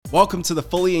Welcome to the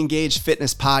Fully Engaged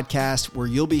Fitness Podcast, where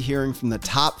you'll be hearing from the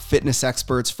top fitness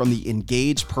experts from the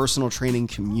Engage personal training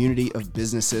community of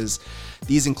businesses.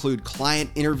 These include client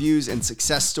interviews and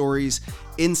success stories,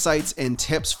 insights and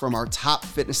tips from our top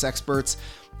fitness experts,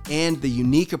 and the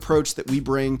unique approach that we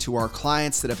bring to our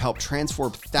clients that have helped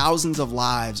transform thousands of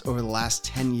lives over the last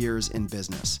 10 years in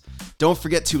business. Don't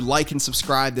forget to like and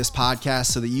subscribe this podcast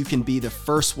so that you can be the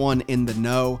first one in the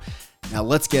know. Now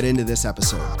let's get into this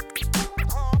episode.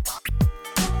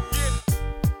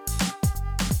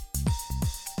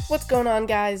 What's going on,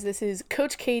 guys? This is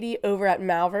Coach Katie over at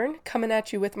Malvern coming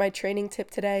at you with my training tip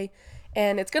today,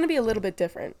 and it's going to be a little bit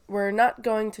different. We're not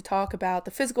going to talk about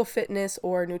the physical fitness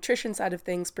or nutrition side of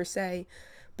things per se,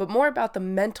 but more about the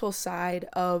mental side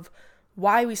of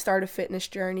why we start a fitness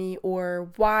journey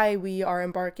or why we are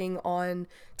embarking on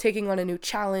taking on a new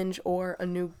challenge or a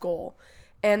new goal.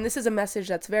 And this is a message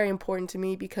that's very important to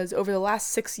me because over the last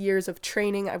 6 years of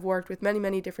training, I've worked with many,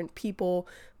 many different people,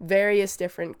 various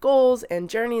different goals and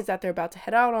journeys that they're about to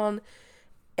head out on.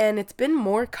 And it's been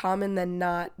more common than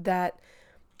not that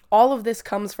all of this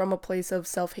comes from a place of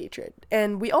self-hatred.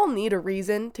 And we all need a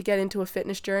reason to get into a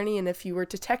fitness journey. And if you were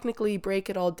to technically break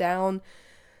it all down,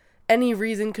 any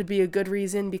reason could be a good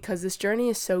reason because this journey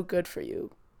is so good for you.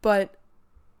 But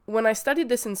when I studied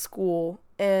this in school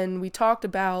and we talked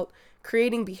about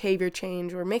creating behavior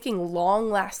change or making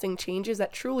long-lasting changes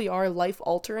that truly are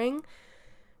life-altering,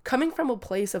 coming from a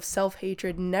place of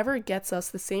self-hatred never gets us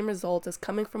the same results as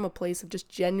coming from a place of just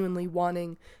genuinely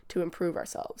wanting to improve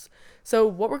ourselves. So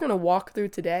what we're going to walk through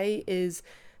today is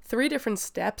 3 different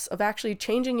steps of actually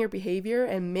changing your behavior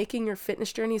and making your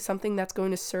fitness journey something that's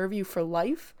going to serve you for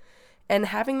life, and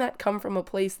having that come from a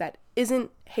place that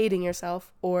isn't hating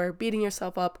yourself or beating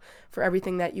yourself up for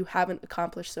everything that you haven't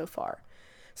accomplished so far.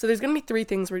 So there's going to be 3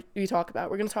 things we talk about.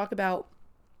 We're going to talk about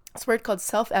this word called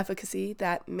self-efficacy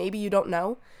that maybe you don't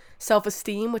know,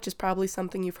 self-esteem, which is probably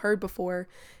something you've heard before,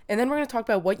 and then we're going to talk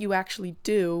about what you actually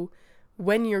do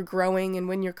when you're growing and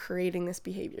when you're creating this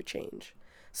behavior change.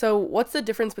 So what's the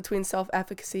difference between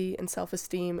self-efficacy and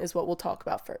self-esteem is what we'll talk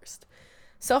about first.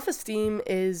 Self-esteem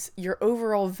is your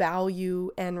overall value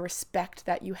and respect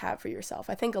that you have for yourself.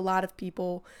 I think a lot of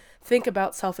people think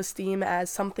about self-esteem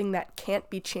as something that can't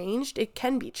be changed. It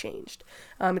can be changed.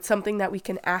 It's something that we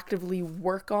can actively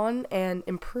work on and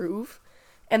improve.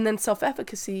 And then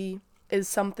self-efficacy is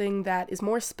something that is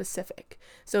more specific.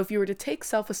 So if you were to take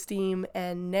self-esteem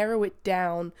and narrow it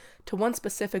down to one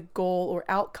specific goal or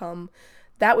outcome,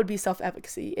 that would be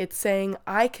self-efficacy. It's saying,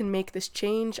 I can make this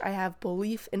change. I have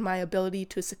belief in my ability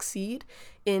to succeed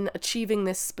in achieving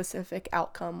this specific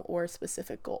outcome or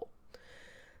specific goal.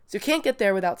 So you can't get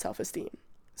there without self-esteem.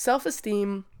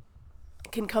 Self-esteem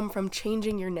can come from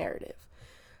changing your narrative.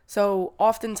 So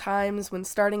oftentimes when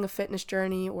starting a fitness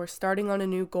journey or starting on a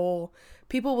new goal,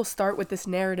 people will start with this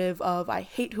narrative of, I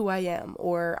hate who I am,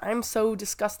 or I'm so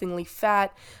disgustingly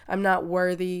fat, I'm not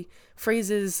worthy,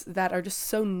 phrases that are just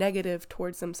so negative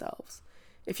towards themselves.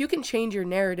 If you can change your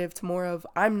narrative to more of,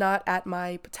 I'm not at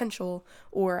my potential,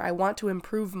 or I want to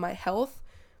improve my health,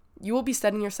 you will be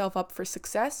setting yourself up for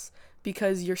success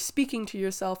because you're speaking to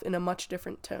yourself in a much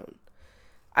different tone.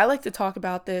 I like to talk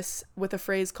about this with a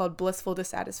phrase called blissful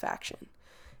dissatisfaction.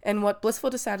 And what blissful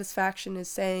dissatisfaction is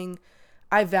saying,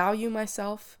 I value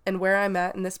myself and where I'm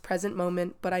at in this present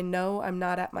moment, but I know I'm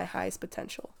not at my highest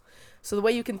potential. So the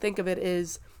way you can think of it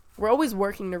is, we're always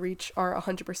working to reach our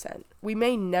 100%. We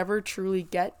may never truly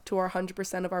get to our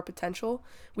 100% of our potential.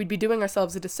 We'd be doing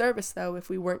ourselves a disservice, though, if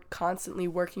we weren't constantly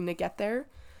working to get there.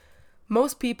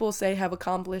 Most people say have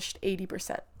accomplished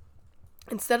 80%.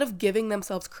 Instead of giving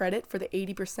themselves credit for the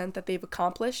 80% that they've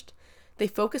accomplished, they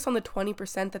focus on the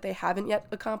 20% that they haven't yet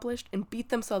accomplished and beat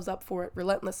themselves up for it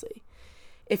relentlessly.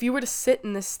 If you were to sit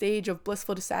in this stage of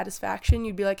blissful dissatisfaction,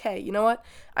 you'd be like, hey, you know what?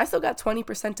 I still got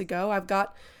 20% to go. I've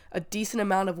got a decent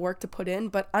amount of work to put in,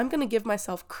 but I'm going to give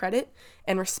myself credit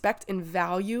and respect and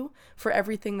value for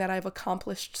everything that I've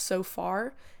accomplished so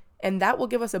far. And that will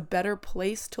give us a better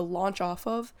place to launch off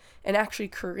of and actually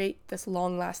create this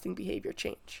long-lasting behavior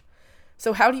change.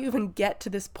 So how do you even get to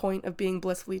this point of being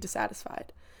blissfully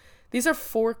dissatisfied? These are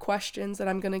 4 questions that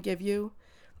I'm going to give you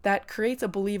that creates a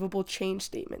believable change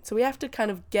statement. So we have to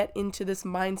kind of get into this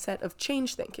mindset of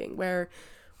change thinking where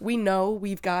we know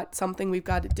we've got something we've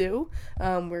got to do.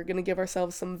 We're going to give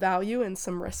ourselves some value and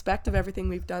some respect of everything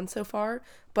we've done so far,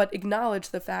 but acknowledge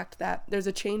the fact that there's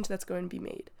a change that's going to be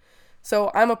made.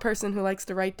 So I'm a person who likes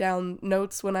to write down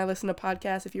notes when I listen to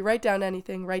podcasts. If you write down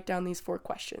anything, write down these 4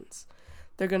 questions.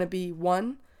 They're going to be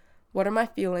 1, what are my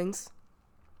feelings?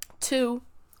 2,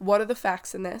 what are the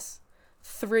facts in this?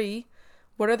 3,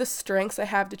 What are the strengths I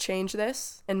have to change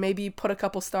this? And maybe put a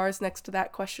couple stars next to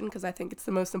that question because I think it's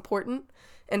the most important.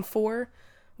 And 4,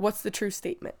 what's the true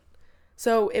statement?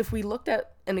 So if we looked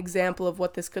at an example of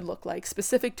what this could look like,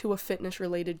 specific to a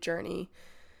fitness-related journey,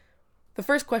 the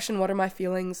first question, what are my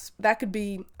feelings? That could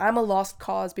be, I'm a lost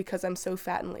cause because I'm so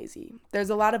fat and lazy. There's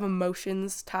a lot of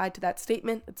emotions tied to that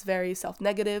statement. It's very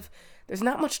self-negative. There's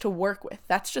not much to work with.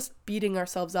 That's just beating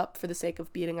ourselves up for the sake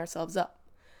of beating ourselves up.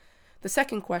 The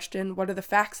second question, what are the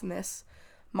facts in this?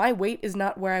 My weight is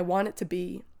not where I want it to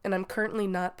be, and I'm currently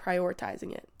not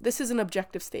prioritizing it. This is an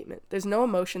objective statement. There's no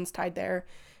emotions tied there.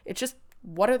 It's just,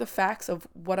 what are the facts of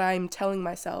what I'm telling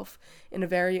myself in a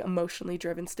very emotionally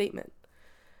driven statement?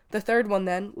 The third one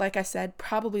then, like I said,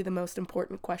 probably the most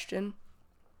important question.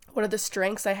 What are the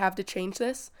strengths I have to change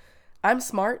this? I'm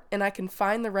smart and I can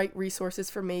find the right resources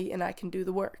for me and I can do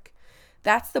the work.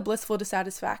 That's the blissful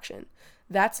dissatisfaction.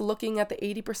 That's looking at the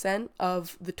 80%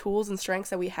 of the tools and strengths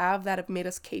that we have that have made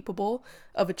us capable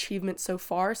of achievement so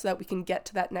far so that we can get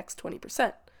to that next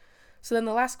 20%. So then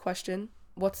the last question,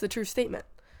 what's the true statement?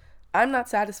 I'm not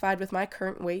satisfied with my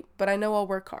current weight, but I know I'll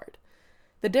work hard.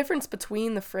 The difference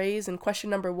between the phrase in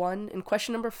question number 1 and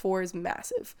question number 4 is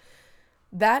massive.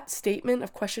 That statement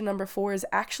of question number 4 is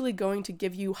actually going to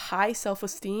give you high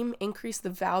self-esteem, increase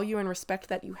the value and respect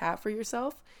that you have for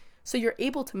yourself, so you're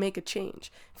able to make a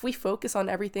change. If we focus on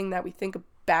everything that we think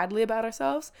badly about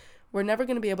ourselves, we're never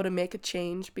going to be able to make a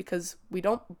change because we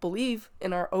don't believe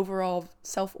in our overall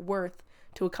self-worth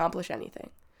to accomplish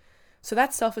anything. So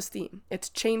that's self-esteem. It's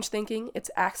change thinking.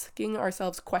 It's asking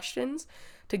ourselves questions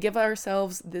to give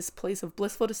ourselves this place of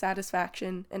blissful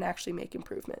dissatisfaction and actually make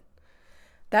improvement.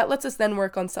 That lets us then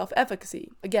work on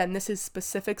self-efficacy. Again, this is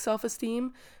specific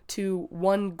self-esteem to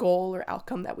one goal or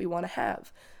outcome that we want to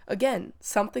have. Again,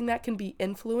 something that can be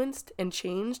influenced and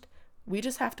changed. We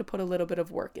just have to put a little bit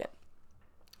of work in.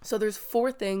 So there's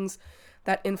 4 things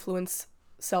that influence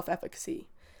self-efficacy.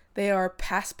 They are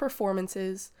past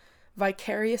performances,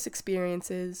 vicarious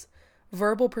experiences,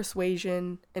 verbal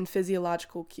persuasion, and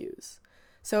physiological cues.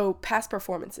 So past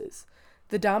performances.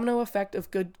 The domino effect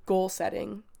of good goal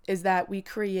setting is that we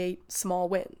create small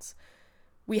wins.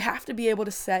 We have to be able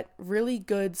to set really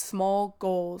good small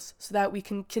goals so that we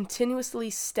can continuously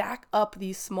stack up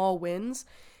these small wins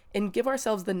and give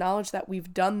ourselves the knowledge that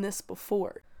we've done this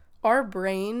before. Our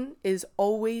brain is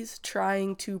always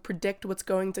trying to predict what's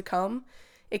going to come.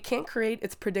 It can't create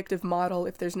its predictive model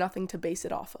if there's nothing to base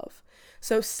it off of.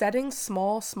 So setting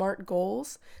small, smart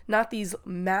goals, not these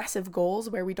massive goals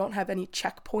where we don't have any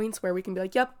checkpoints where we can be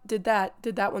like, yep, did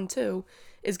that one too,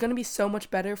 is going to be so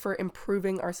much better for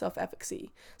improving our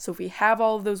self-efficacy. So if we have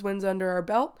all of those wins under our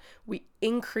belt, we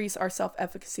increase our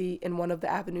self-efficacy in one of the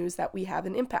avenues that we have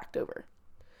an impact over.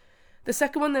 The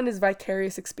second one then is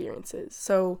vicarious experiences.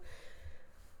 So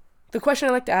the question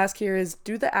I like to ask here is,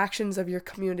 do the actions of your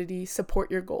community support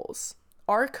your goals?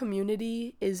 Our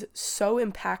community is so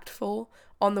impactful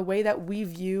on the way that we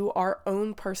view our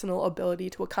own personal ability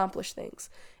to accomplish things.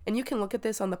 And you can look at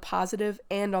this on the positive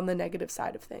and on the negative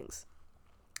side of things.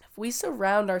 If we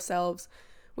surround ourselves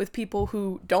with people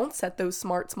who don't set those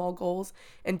smart, small goals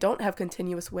and don't have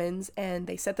continuous wins, and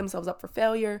they set themselves up for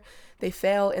failure, they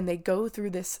fail, and they go through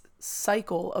this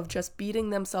cycle of just beating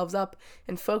themselves up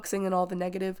and focusing on all the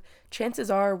negative,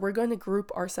 chances are we're going to group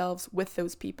ourselves with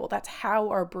those people. That's how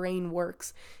our brain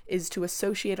works, is to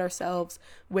associate ourselves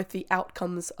with the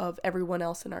outcomes of everyone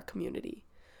else in our community.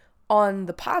 On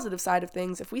the positive side of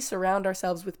things, if we surround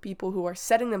ourselves with people who are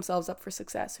setting themselves up for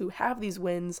success, who have these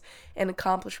wins and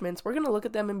accomplishments, we're going to look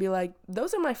at them and be like,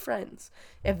 those are my friends.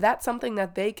 If that's something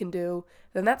that they can do,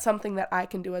 then that's something that I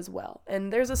can do as well.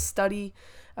 And there's a study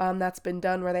that's been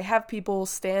done where they have people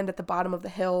stand at the bottom of the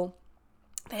hill.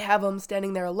 They have them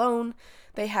standing there alone.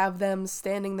 They have them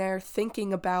standing there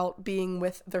thinking about being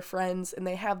with their friends, and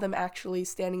they have them actually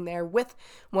standing there with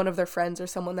one of their friends or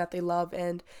someone that they love,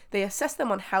 and they assess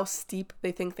them on how steep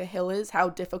they think the hill is, how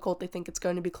difficult they think it's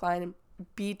going to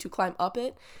be to climb up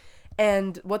it.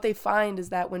 And what they find is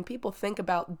that when people think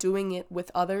about doing it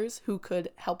with others who could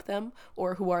help them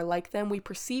or who are like them, we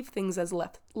perceive things as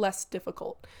less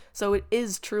difficult. So it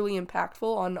is truly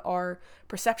impactful on our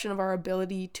perception of our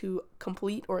ability to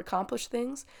complete or accomplish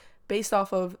things based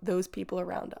off of those people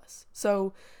around us.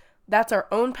 So that's our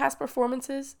own past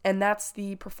performances, and that's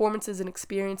the performances and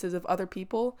experiences of other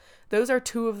people. Those are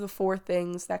 2 of the 4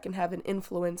 things that can have an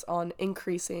influence on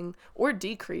increasing or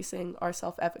decreasing our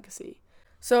self-efficacy.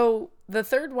 So the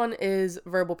third one is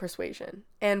verbal persuasion.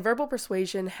 And verbal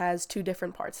persuasion has two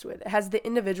different parts to it. It has the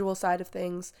individual side of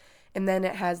things, and then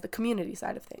it has the community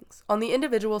side of things. On the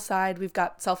individual side, we've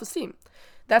got self-esteem.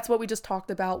 That's what we just talked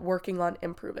about, working on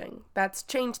improving. That's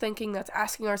change thinking. That's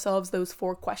asking ourselves those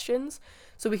 4 questions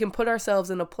so we can put ourselves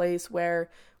in a place where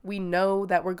we know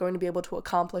that we're going to be able to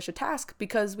accomplish a task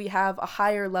because we have a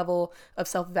higher level of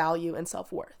self-value and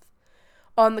self-worth.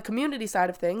 On the community side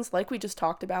of things, like we just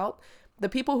talked about, the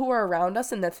people who are around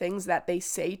us and the things that they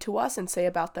say to us and say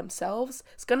about themselves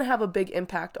is going to have a big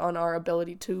impact on our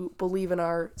ability to believe in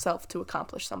ourselves to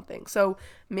accomplish something. So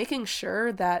making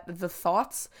sure that the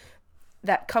thoughts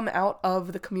that come out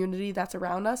of the community that's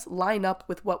around us line up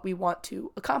with what we want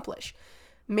to accomplish.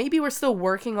 Maybe we're still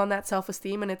working on that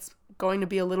self-esteem and it's going to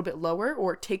be a little bit lower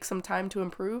or take some time to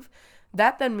improve.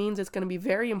 That then means it's going to be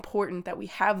very important that we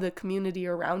have the community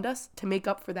around us to make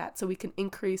up for that so we can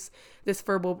increase this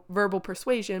verbal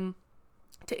persuasion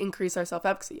to increase our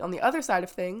self-efficacy. On the other side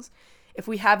of things, if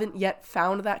we haven't yet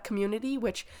found that community,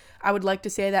 which I would like to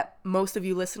say that most of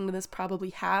you listening to this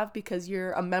probably have because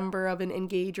you're a member of an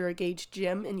Engage or Engage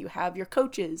gym and you have your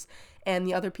coaches and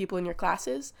the other people in your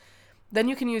classes, then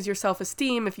you can use your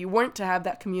self-esteem if you weren't to have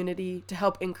that community to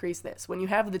help increase this. When you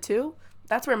have the two,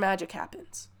 that's where magic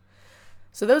happens.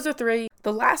 So those are 3.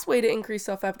 The last way to increase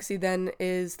self-efficacy then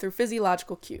is through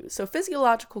physiological cues. So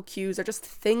physiological cues are just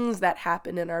things that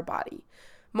happen in our body.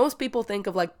 Most people think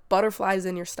of like butterflies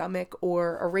in your stomach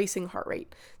or a racing heart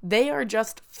rate. They are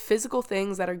just physical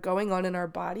things that are going on in our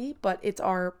body, but it's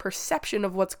our perception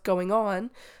of what's going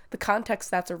on, the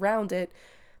context that's around it,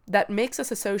 that makes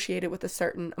us associate it with a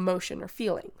certain emotion or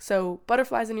feeling. So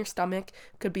butterflies in your stomach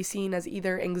could be seen as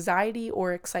either anxiety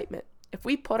or excitement. If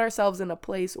we put ourselves in a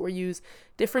place or use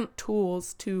different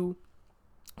tools to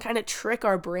kind of trick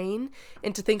our brain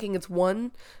into thinking it's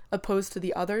one opposed to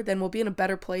the other, then we'll be in a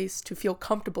better place to feel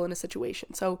comfortable in a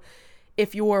situation. So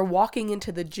if you're walking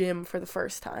into the gym for the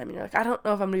first time and you're like, I don't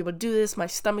know if I'm gonna be able to do this, my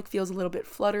stomach feels a little bit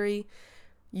fluttery,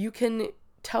 you can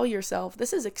tell yourself,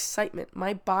 this is excitement.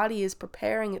 My body is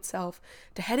preparing itself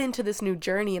to head into this new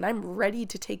journey and I'm ready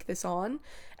to take this on,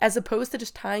 as opposed to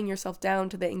just tying yourself down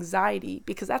to the anxiety,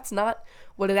 because that's not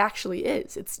what it actually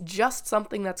is. It's just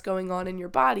something that's going on in your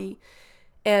body.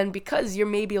 And because you're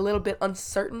maybe a little bit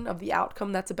uncertain of the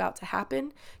outcome that's about to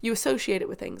happen, you associate it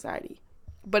with anxiety.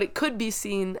 But it could be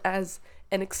seen as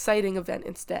an exciting event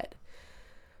instead.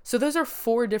 So those are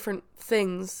 4 different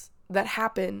things that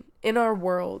happen in our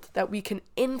world that we can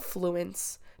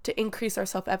influence to increase our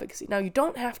self-efficacy. Now, you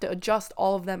don't have to adjust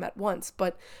all of them at once,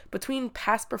 but between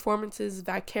past performances,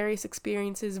 vicarious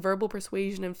experiences, verbal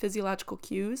persuasion, and physiological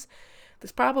cues,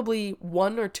 there's probably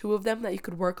 1 or 2 of them that you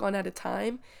could work on at a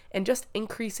time, and just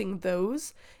increasing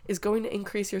those is going to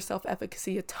increase your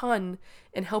self-efficacy a ton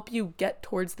and help you get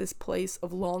towards this place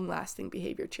of long-lasting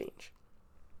behavior change.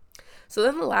 So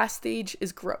then the last stage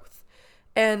is growth.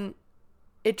 And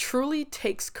it truly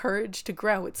takes courage to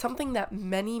grow. It's something that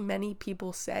many, many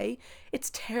people say. It's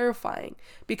terrifying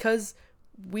because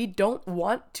we don't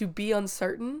want to be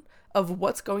uncertain of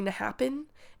what's going to happen,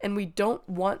 and we don't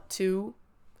want to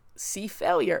see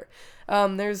failure.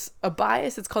 There's a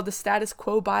bias, it's called the status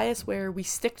quo bias, where we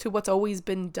stick to what's always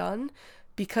been done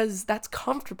because that's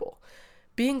comfortable.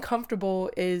 Being comfortable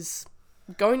is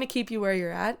going to keep you where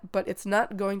you're at, but it's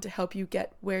not going to help you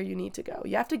get where you need to go.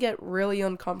 You have to get really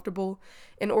uncomfortable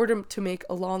in order to make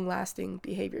a long-lasting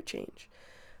behavior change.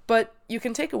 But you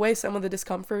can take away some of the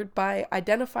discomfort by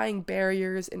identifying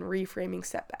barriers and reframing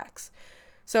setbacks.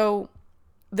 So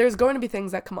there's going to be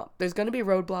things that come up. There's going to be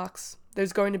roadblocks.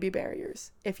 There's going to be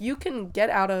barriers. If you can get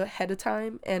out ahead of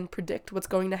time and predict what's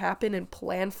going to happen and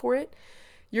plan for it,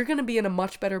 you're going to be in a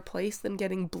much better place than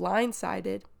getting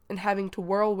blindsided and having to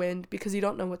whirlwind because you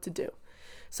don't know what to do.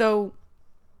 So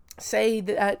say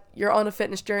that you're on a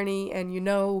fitness journey and you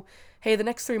know, hey, the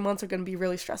next 3 months are going to be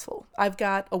really stressful. I've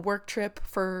got a work trip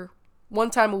for 1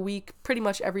 time a week, pretty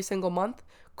much every single month.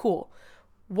 Cool.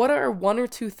 What are 1 or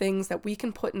 2 things that we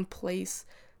can put in place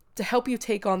to help you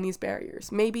take on these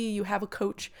barriers? Maybe you have a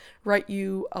coach write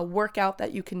you a workout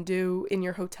that you can do in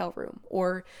your hotel room,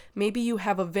 or maybe you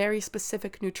have a very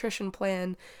specific nutrition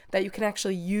plan that you can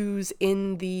actually use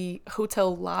in the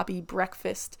hotel lobby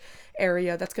breakfast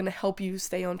area that's going to help you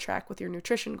stay on track with your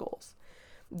nutrition goals.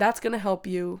 That's going to help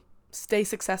you stay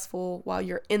successful while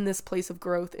you're in this place of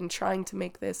growth and trying to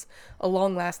make this a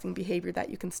long-lasting behavior that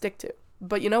you can stick to.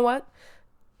 But you know what?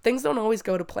 Things don't always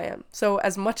go to plan. So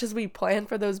as much as we plan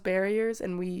for those barriers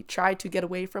and we try to get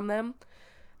away from them,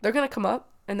 they're going to come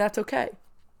up, and that's okay.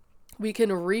 We can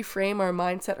reframe our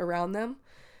mindset around them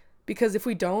Because if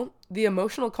we don't, the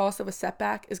emotional cost of a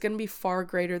setback is going to be far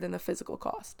greater than the physical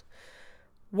cost.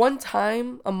 One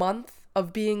time a month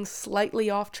of being slightly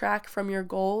off track from your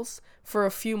goals for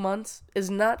a few months is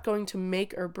not going to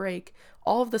make or break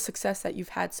all of the success that you've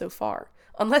had so far,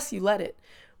 unless you let it.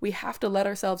 We have to let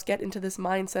ourselves get into this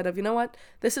mindset of, you know what,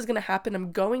 this is going to happen.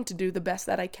 I'm going to do the best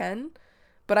that I can,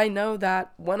 but I know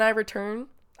that when I return,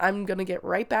 I'm going to get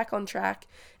right back on track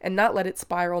and not let it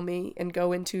spiral me and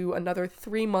go into another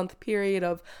 3-month period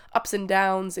of ups and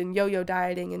downs and yo-yo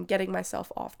dieting and getting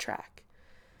myself off track.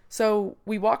 So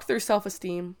we walked through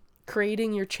self-esteem,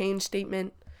 creating your change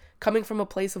statement, coming from a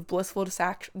place of blissful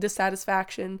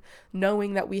dissatisfaction,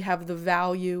 knowing that we have the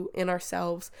value in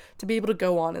ourselves to be able to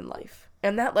go on in life.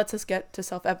 And that lets us get to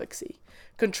self-efficacy,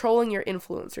 controlling your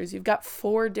influencers. You've got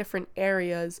 4 different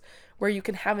areas where you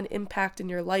can have an impact in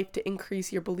your life to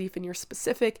increase your belief in your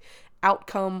specific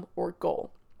outcome or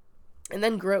goal. And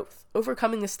then growth,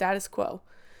 overcoming the status quo.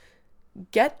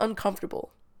 Get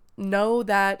uncomfortable. Know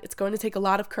that it's going to take a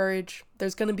lot of courage.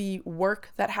 There's going to be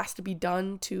work that has to be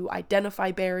done to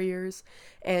identify barriers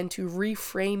and to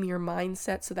reframe your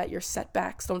mindset so that your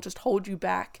setbacks don't just hold you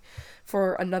back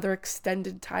for another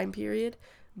extended time period.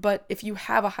 But if you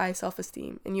have a high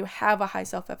self-esteem and you have a high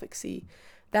self-efficacy,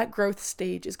 that growth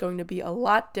stage is going to be a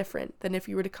lot different than if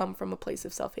you were to come from a place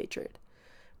of self-hatred.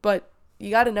 But you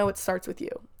got to know it starts with you.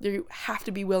 You have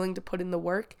to be willing to put in the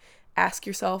work, ask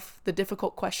yourself the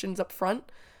difficult questions up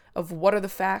front of what are the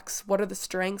facts, what are the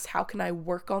strengths, how can I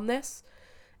work on this?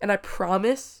 And I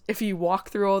promise if you walk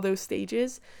through all those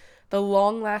stages, the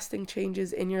long-lasting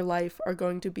changes in your life are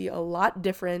going to be a lot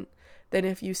different than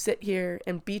if you sit here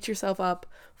and beat yourself up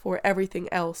for everything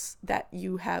else that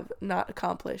you have not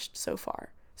accomplished so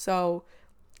far. So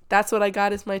that's what I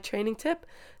got as my training tip.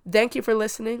 Thank you for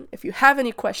listening. If you have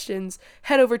any questions,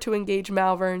 head over to Engage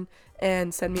Malvern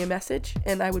and send me a message,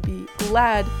 and I would be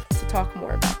glad to talk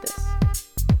more about this.